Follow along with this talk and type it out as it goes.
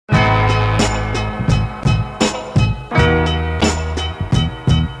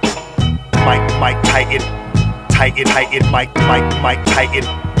Titan, mic, Titan.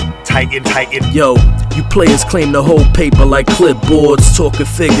 Yo, you players claim to hold paper like clipboards, talking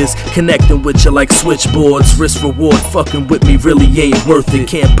figures, connecting with you like switchboards. Risk reward, fucking with me really ain't worth it.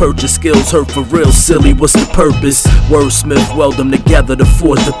 Can't purchase skills, hurt for real, silly, what's the purpose? Wordsmith, weld them together to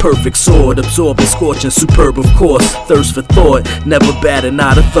forge the perfect sword. Absorbing, scorching, superb of course. Thirst for thought, never batting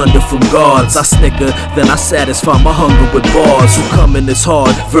out of thunder from guards. I snicker, then I satisfy my hunger with bars. Who come in this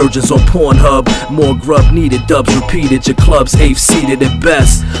hard, virgins on Pornhub. More grub needed, dubs repeated, your club's 8th seated at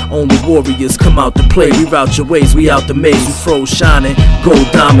best. Only warriors come out to play, we route your ways, we out the maze, we froze shining, gold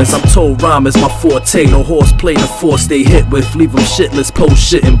diamonds, I'm told rhyme is my forte, no horseplay to force they hit with, leave them shitless, post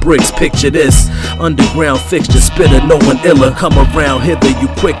shit in bricks, picture this, underground fixture, spitter, no one iller, come around hither, you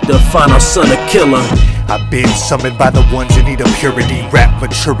quick to find our son a killer. I've been summoned by the ones in need of purity, rap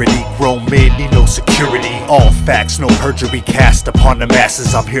maturity, grown men need no security, all facts, no perjury cast upon the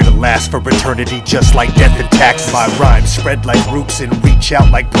masses, I'm here to last for eternity, just like death and taxes. My rhymes spread like roots and reach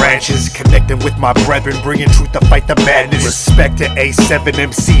out like branches, connecting with my brethren, bringing truth to fight the madness. Respect to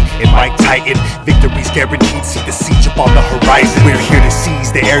A7Mc and Mike Titan, victory's guaranteed, see the siege up on the horizon. We're here to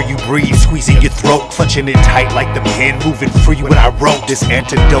seize the air you breathe, squeezing your throat, clutching it tight like the pen, moving free when I wrote this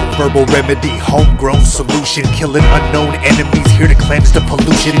antidote, verbal remedy, homegrown solution, killing unknown enemies, here to cleanse the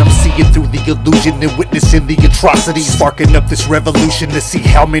pollution. I'm seeing through the illusion and witnessing the atrocities, sparking up this revolution to see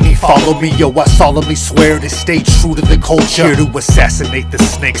how many follow me. Yo, I solemnly swear to stay true to the culture, here to assassinate the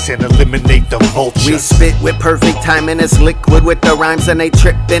snakes and eliminate the vultures. We spit with perfect timing, it's liquid with the rhymes and they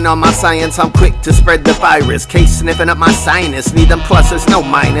tripping on my science. I'm quick to spread the virus, case sniffing up my sinus, need them pluses, no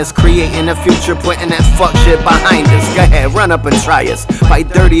minus, creating a future, putting that fuck shit behind us. Go ahead, run up and try us, fight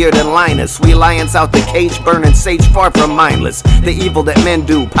dirtier than Linus, we lions out the cage, burning sage, far from mindless. The evil that men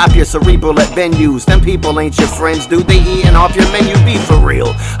do, pop your cerebral at venues. Them people ain't your friends, dude, they eating off your menu, be for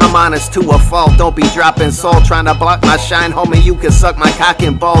real. I'm honest to a fault, don't be dropping salt, trying to block my shine, homie, you can suck my cock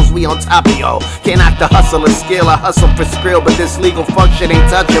and balls, we on top of y'all. Can't knock the hustle or skill, I hustle for skrill, but this legal fuck shit ain't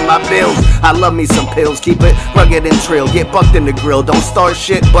touching my bills. I love me some pills, keep it rugged and trill, get bucked in the grill, don't start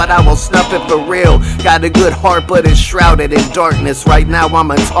shit, but I will snuff it for real. Got a good heart, but it's shrouded in darkness, right now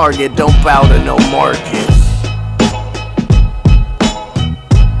I'm a target, don't bow to no market.